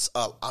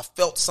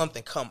felt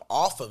something come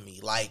off of me,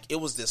 like it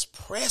was this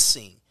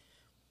pressing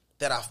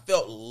that I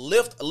felt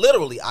lift.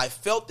 Literally, I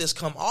felt this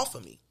come off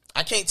of me.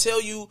 I can't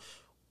tell you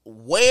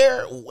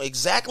where,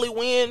 exactly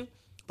when,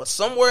 but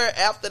somewhere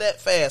after that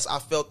fast, I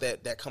felt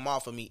that come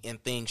off of me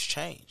and things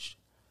changed.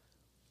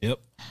 Yep.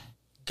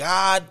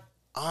 God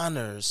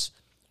honors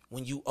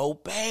when you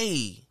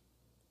obey.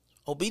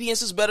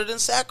 Obedience is better than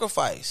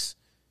sacrifice.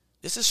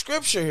 This is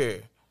scripture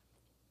here.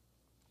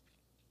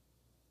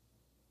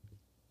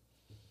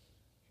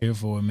 Here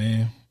for it,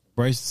 man.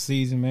 Brace the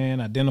season,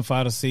 man.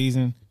 Identify the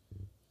season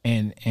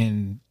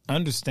and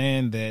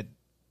understand that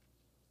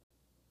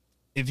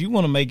if you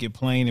want to make it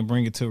plain and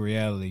bring it to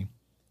reality,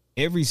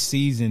 every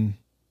season,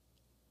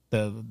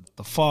 the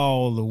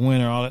fall, the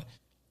winter, all that,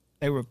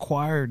 they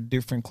require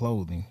different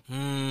clothing.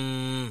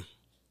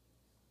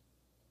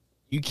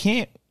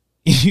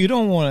 You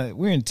don't want to,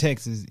 we're in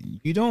Texas,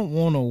 you don't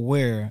want to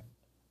wear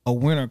a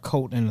winter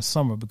coat in the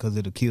summer because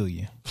it'll kill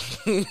you.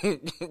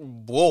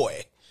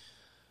 Boy.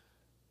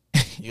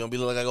 You're going to be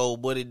looking like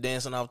old buddy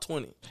dancing off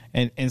 20.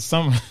 And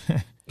summer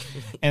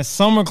and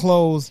summer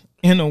clothes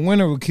in the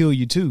winter will kill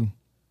you too.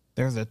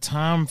 There's a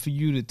time for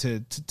you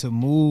to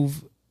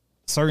move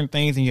certain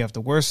things, and you have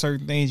to wear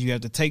certain things. You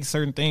have to take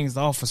certain things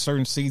off for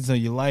certain seasons of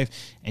your life,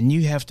 and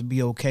you have to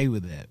be okay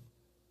with that.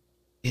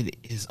 It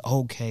is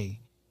okay.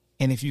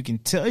 And if you can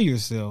tell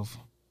yourself,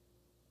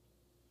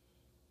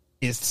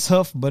 it's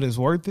tough, but it's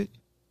worth it,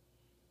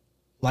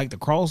 like the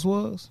cross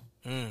was.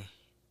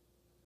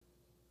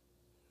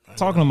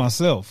 Talking to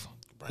myself,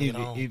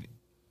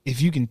 if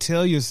you can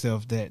tell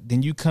yourself that,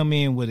 then you come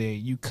in with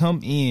a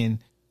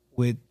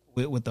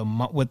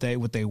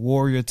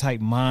warrior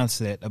type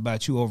mindset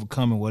about you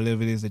overcoming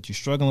whatever it is that you're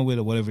struggling with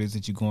or whatever it is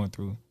that you're going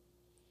through.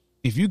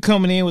 If you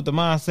coming in with the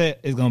mindset,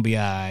 it's gonna be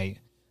all right.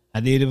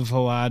 I did it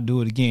before, I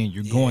do it again.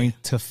 You're going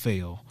to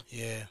fail.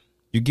 Yeah,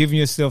 you're giving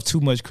yourself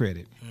too much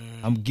credit.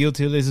 I'm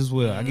guilty of this as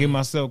well. I give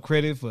myself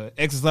credit for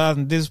exercise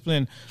and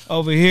discipline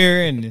over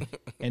here and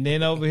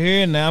then over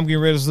here, and now I'm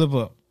getting ready to slip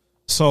up.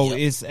 So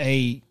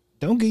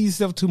don't give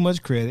yourself too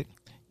much credit.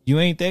 You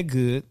ain't that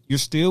good. You're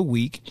still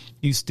weak.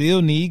 You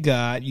still need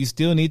God. You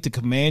still need to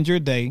command your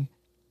day.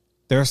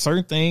 There are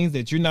certain things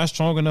that you're not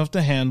strong enough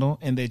to handle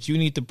and that you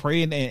need to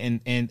pray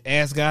and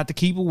ask God to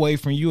keep away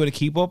from you or to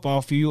keep up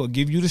off you or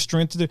give you the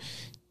strength to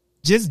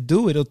just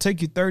do it. It'll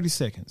take you 30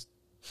 seconds.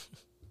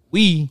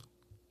 We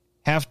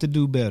have to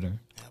do better.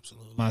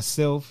 Absolutely.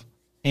 Myself,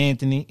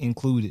 Anthony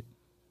included.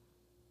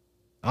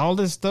 All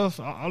this stuff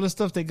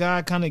that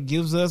God kind of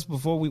gives us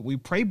before we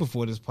pray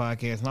before this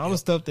podcast, and all the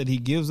stuff that he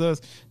gives us,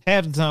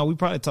 half the time we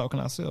probably talking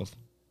ourselves.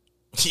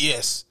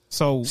 Yes.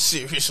 So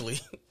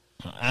seriously,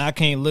 I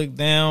can't look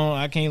down.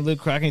 I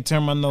can't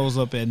turn my nose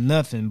up at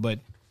nothing. But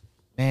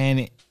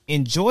man,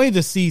 enjoy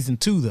the season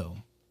too, though.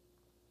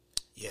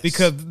 Yes.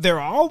 Because there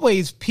are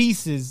always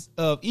pieces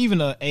of even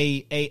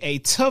a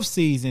tough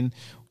season,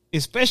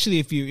 especially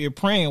if you're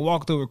praying and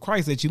walk through with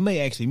Christ, that you may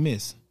actually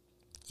miss.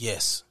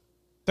 Yes.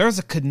 There is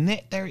a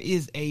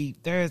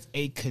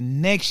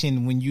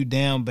connection when you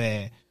down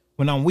bad.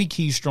 When I'm weak,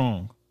 he's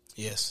strong.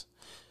 Yes.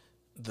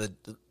 And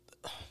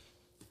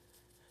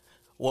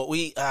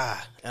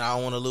I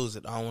don't want to lose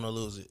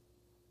it.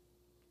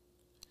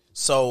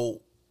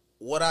 So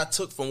what I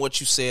took from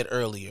what you said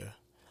earlier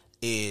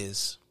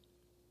is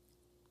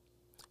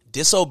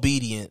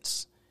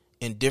disobedience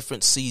in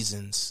different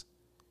seasons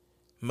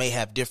may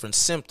have different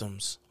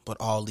symptoms, but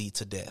all lead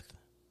to death.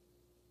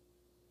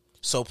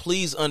 So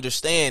please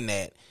understand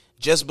that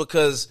just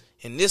because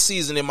in this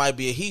season it might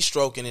be a heat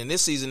stroke and in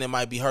this season it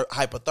might be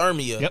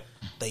hypothermia,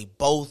 they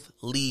both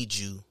lead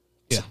you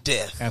to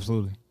death.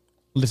 Absolutely.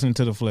 Listen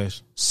to the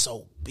flesh.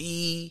 So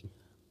be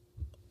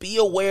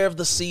aware of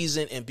the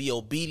season and be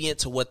obedient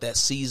to what that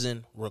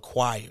season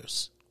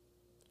requires.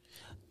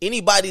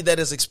 Anybody that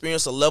has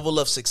experienced a level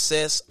of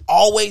success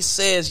always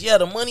says, yeah,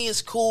 the money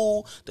is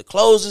cool, the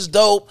clothes is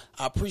dope,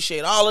 I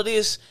appreciate all of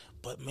this,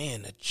 but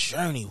man, the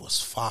journey was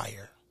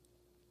fire.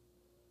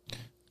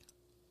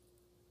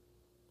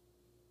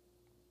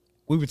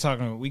 We were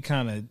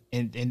talking,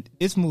 and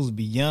this moves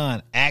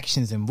beyond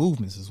actions and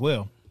movements as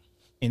well.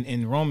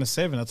 In Romans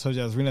 7, I told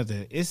you I was reading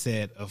that it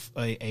said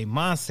a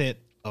mindset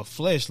of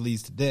flesh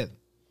leads to death.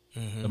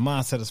 Mm-hmm. The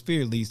mindset of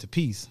spirit leads to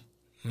peace.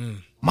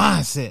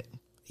 Mindset.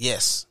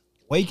 Yes.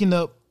 Waking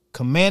up,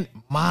 command,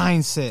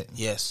 mindset.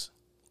 Yes.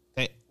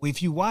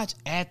 If you watch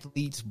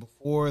athletes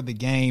before the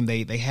game,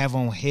 they have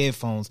on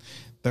headphones.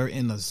 They're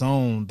in the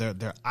zone.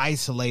 They're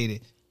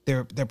isolated.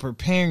 They're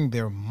preparing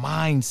their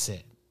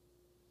mindset.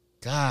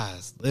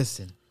 Guys,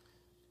 listen.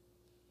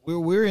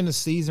 We're in a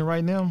season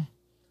right now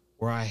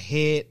where our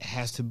head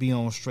has to be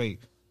on straight.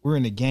 We're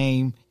in the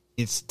game.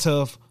 It's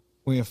tough.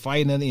 We're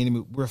fighting the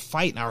enemy. We're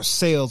fighting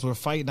ourselves. We're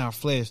fighting our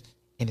flesh.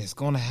 And it's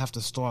going to have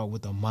to start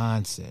with a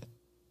mindset.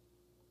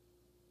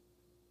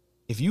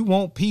 If you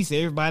want peace,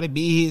 everybody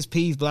be his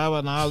peace, blah, blah,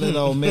 and all that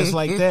old mess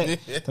like that.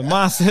 The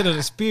mindset of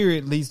the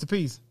spirit leads to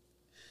peace.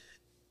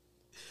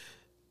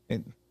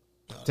 And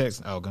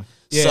text. Oh, okay.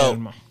 Yeah.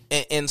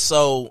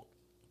 So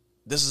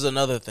this is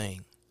another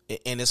thing.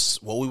 And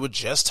it's what we were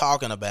just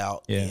talking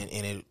about. Yeah.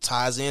 And it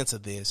ties into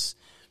this.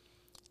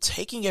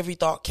 Taking every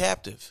thought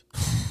captive.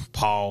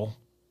 Paul.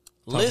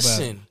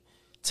 Listen.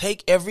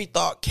 Take every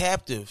thought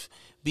captive.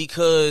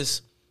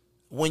 Because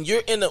when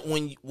you're in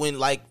when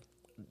like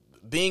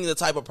being the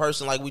type of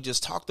person like we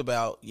just talked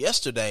about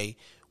yesterday,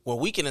 where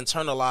we can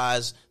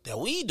internalize that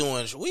we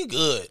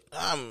good.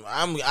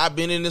 I've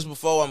been in this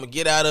before. I'm gonna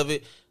get out of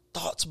it.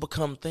 Thoughts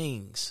become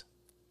things,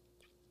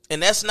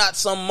 and that's not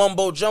some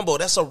mumbo jumbo.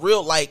 That's a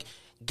real, like,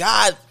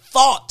 God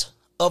thought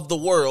of the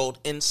world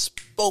and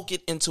spoke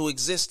it into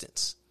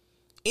existence.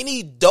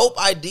 Any dope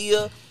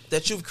idea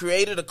that you've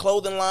created, a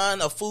clothing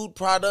line, a food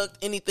product,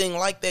 anything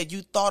like that,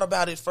 you thought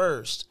about it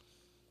first.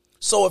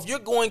 So if you're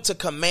going to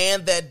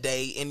command that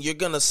day and you're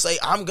going to say,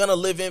 I'm going to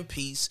live in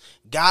peace,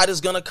 God is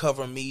going to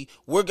cover me.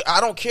 I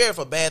don't care if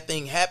a bad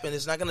thing happens.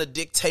 It's not going to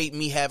dictate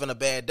me having a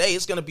bad day.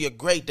 It's going to be a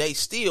great day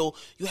still.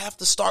 You have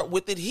to start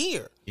with it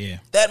here. Yeah.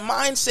 That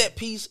mindset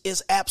piece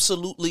is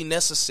absolutely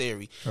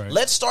necessary. Right.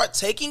 Let's start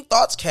taking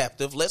thoughts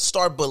captive. Let's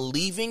start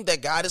believing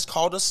that God has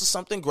called us to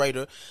something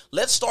greater.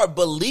 Let's start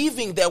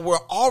believing that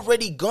we're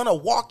already going to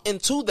walk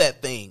into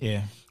that thing.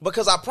 Yeah.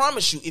 Because I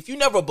promise you, if you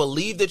never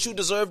believe that you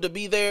deserve to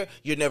be there,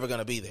 you're never going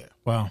to be there.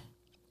 Wow.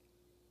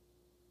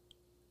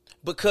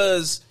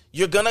 Because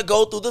you're going to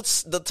go through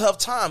the tough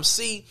times.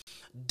 See,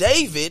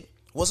 David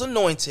was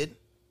anointed.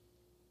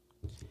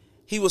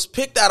 He was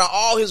picked out of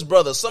all his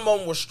brothers. Some of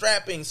them were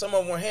strapping, some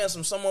of them were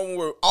handsome, some of them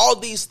were all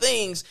these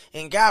things.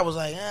 And God was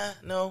like,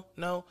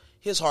 no,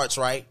 his heart's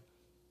right.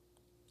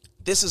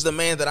 This is the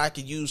man that I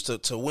could use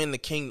to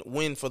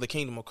win for the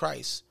kingdom of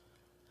Christ.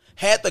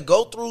 Had to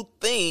go through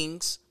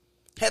things,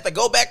 had to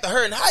go back to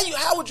her. And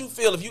how would you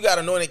feel if you got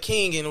anointed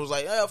king and it was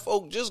like,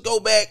 folk, just go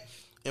back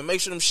and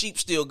make sure them sheep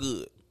still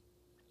good.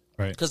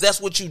 Right. Because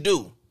that's what you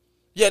do.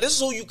 Yeah, this is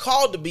who you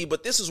called to be,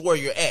 but this is where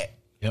you're at.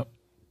 Yep.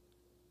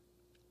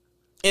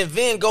 And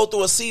then go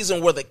through a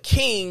season where the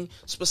king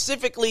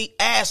specifically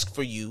asks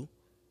for you.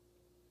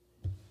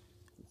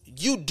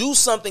 You do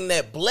something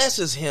that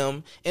blesses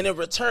him, and in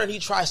return, he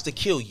tries to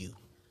kill you.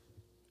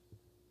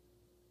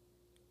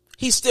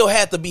 He still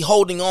had to be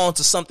holding on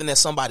to something that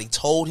somebody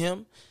told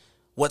him,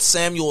 what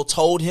Samuel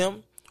told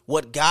him,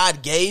 what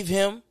God gave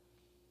him.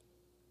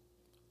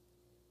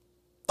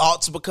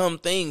 Thoughts become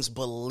things.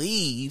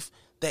 Believe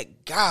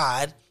that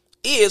God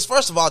is,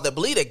 first of all,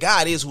 believe that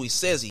God is who he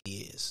says he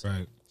is.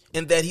 Right.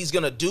 And that he's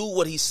going to do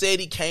what he said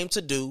he came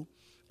to do,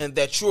 and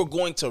that you're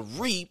going to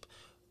reap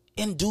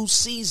in due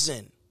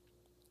season.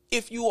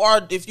 If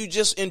you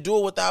just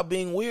endure without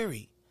being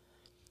weary.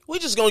 We're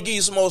just going to give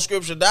you some old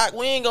scripture, Doc.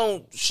 We ain't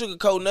going to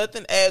sugarcoat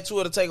nothing, add to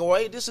it or take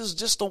away. This is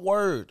just the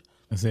word.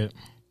 That's it.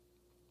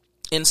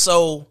 And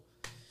so,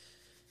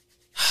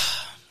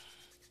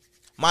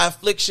 my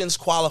afflictions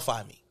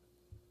qualify me.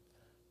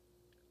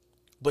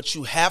 But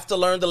you have to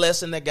learn the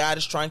lesson that God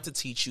is trying to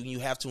teach you. And you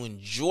have to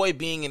enjoy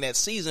being in that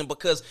season,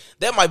 because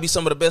that might be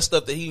some of the best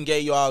stuff that he can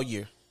give you all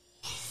year.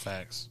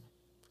 Facts.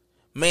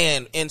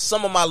 Man, and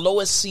some of my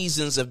lowest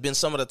seasons have been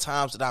some of the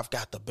times that I've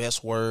got the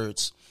best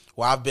words,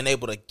 where I've been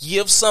able to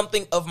give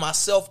something of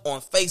myself on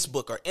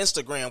Facebook or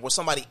Instagram, where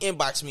somebody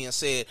inboxed me and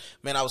said,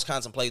 man, I was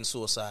contemplating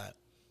suicide.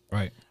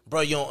 Right.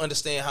 Bro, you don't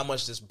understand how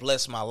much this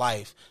blessed my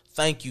life.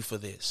 Thank you for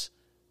this.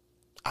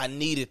 I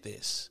needed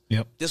this.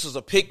 Yep. This was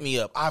a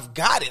pick-me-up. I've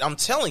got it. I'm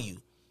telling you.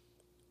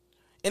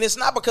 And it's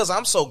not because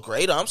I'm so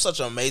great or I'm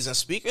such an amazing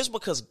speaker. It's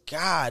because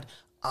God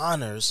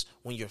honors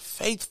when you're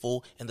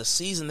faithful in the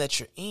season that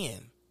you're in.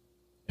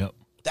 Yep.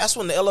 That's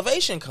when the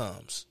elevation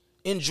comes.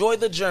 Enjoy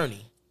the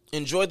journey.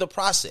 Enjoy the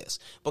process,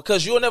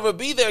 because you'll never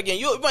be there again.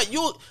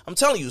 I'm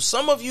telling you,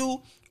 some of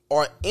you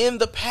are in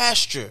the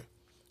pasture,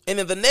 and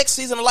in the next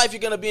season of life, you're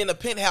going to be in the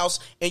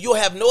penthouse, and you'll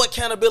have no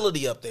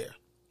accountability up there.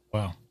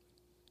 Wow.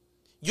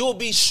 You'll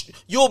be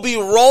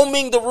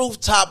roaming the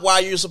rooftop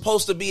while you're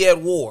supposed to be at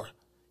war,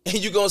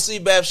 and you're going to see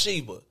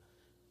Bathsheba.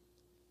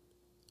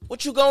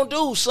 What you going to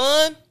do,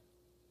 son?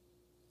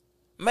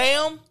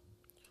 Ma'am?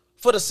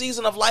 For the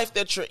season of life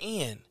that you're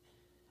in,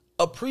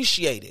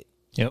 appreciate it.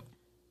 Yep.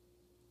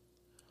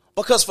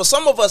 Because for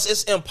some of us,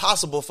 it's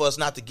impossible for us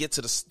not to get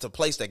to the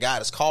place that God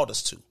has called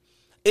us to.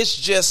 It's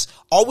just,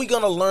 are we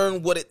going to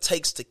learn what it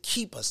takes to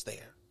keep us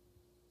there?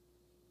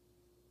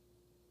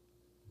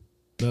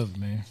 Love,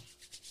 man.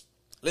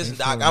 Listen,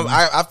 Doc,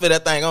 I feel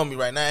that thing on me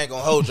right now. I ain't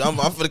going to hold you. I'm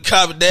for the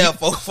calm it down,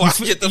 folks, before I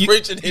get to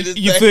preaching in this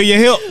You thing. feel your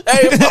help?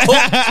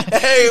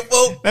 Hey,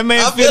 folks. That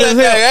man I feel his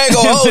that help. thing. I ain't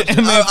going to hold you.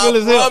 That man feel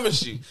his I help.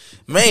 promise you.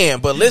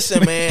 Man, but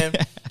listen, man.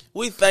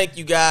 We thank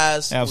you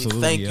guys. Absolutely,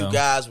 we thank yo. you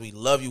guys. We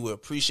love you. We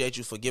appreciate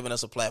you for giving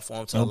us a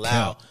platform to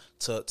allow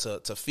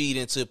to feed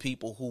into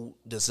people who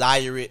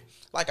desire it.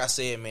 Like I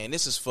said, man,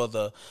 this is for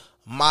the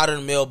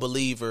modern male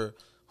believer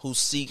who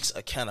seeks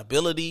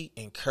accountability,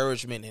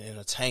 encouragement, and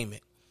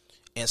entertainment.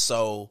 And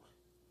so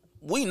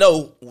we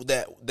know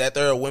that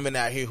there are women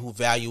out here who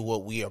value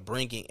what we are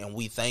bringing, and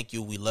we thank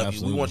you. We love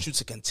Absolutely. you. We want you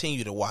to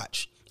continue to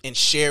watch and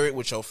share it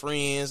with your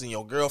friends and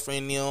your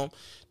girlfriend and them.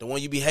 The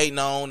one you be hating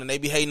on and they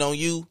be hating on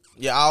you.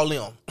 Yeah, all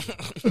them.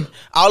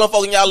 All them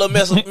folk in y'all little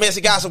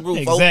messy gossip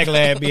group, folks. Exactly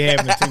how it be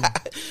happening too.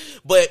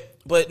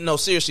 But no,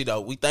 seriously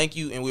though, we thank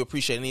you and we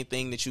appreciate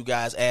anything that you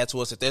guys add to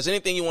us. If there's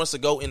anything you want us to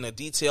go into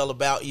detail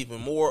about even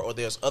more, or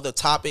there's other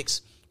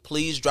topics,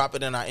 please drop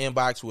it in our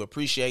inbox. We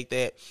appreciate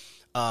that.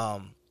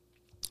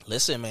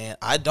 Listen, man,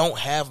 I don't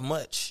have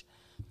much,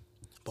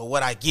 but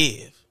what I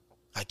give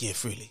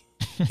freely.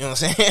 You know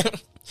what I'm saying?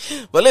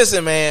 But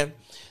listen, man,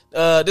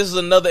 this is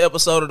another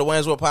episode of the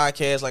Wayne's World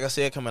Podcast. Like I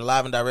said, coming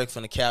live and direct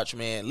from the couch,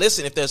 man.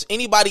 Listen, if there's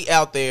anybody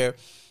out there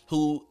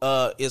who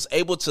is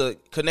able to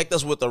connect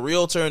us with a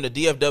realtor in the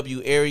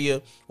DFW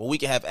area where we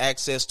can have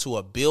access to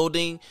a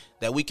building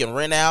that we can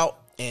rent out,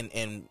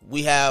 and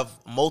we have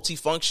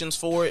multi-functions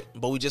for it,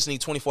 but we just need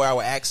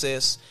 24-hour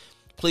access,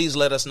 please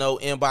let us know.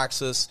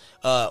 Inbox us,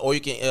 or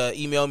you can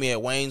email me at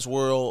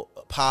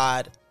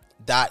waynesworldpod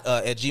at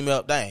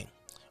gmail. Dang.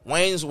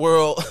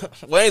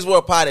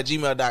 Waynesworldpod at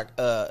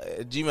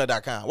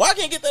gmail.com. Why I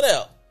can't get that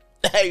out?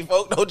 Hey,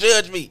 folks, don't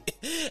judge me.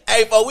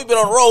 Hey, folks, we've been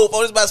on the road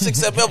for this about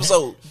 6-7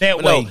 episodes. That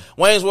but way. No,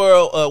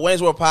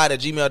 waynesworldpod at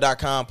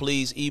gmail.com.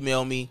 Please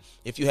email me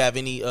if you have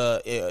any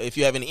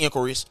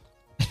inquiries.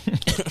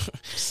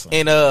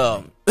 And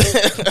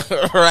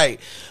right.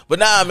 But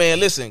nah,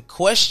 man, listen,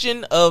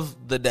 question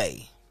of the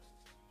day.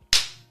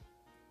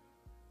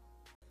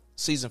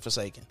 Season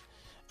forsaken.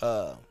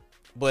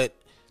 But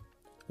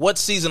what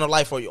season of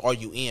life are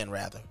you in,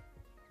 rather?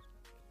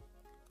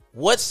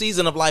 What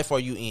season of life are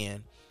you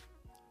in?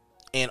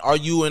 And are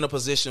you in a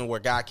position where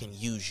God can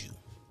use you?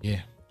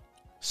 Yeah.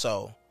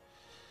 So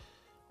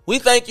we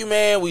thank you,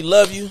 man. We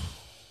love you.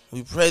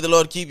 We pray the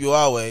Lord keep you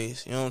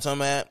always. You know what I'm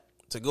talking about?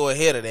 To go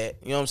ahead of that.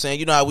 You know what I'm saying?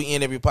 You know how we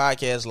end every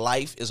podcast?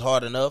 Life is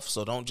hard enough,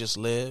 so don't just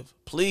live.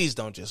 Please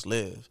don't just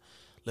live.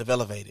 Live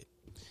elevated.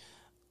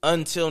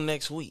 Until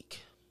next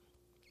week,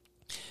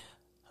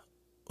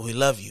 we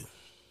love you.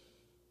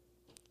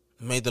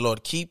 May the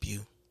Lord keep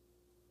you.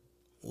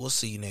 We'll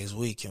see you next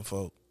week,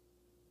 kinfolk.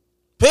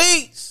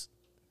 Peace.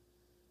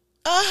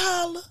 I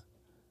holla.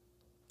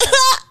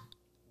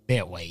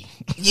 That way.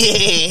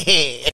 Yeah.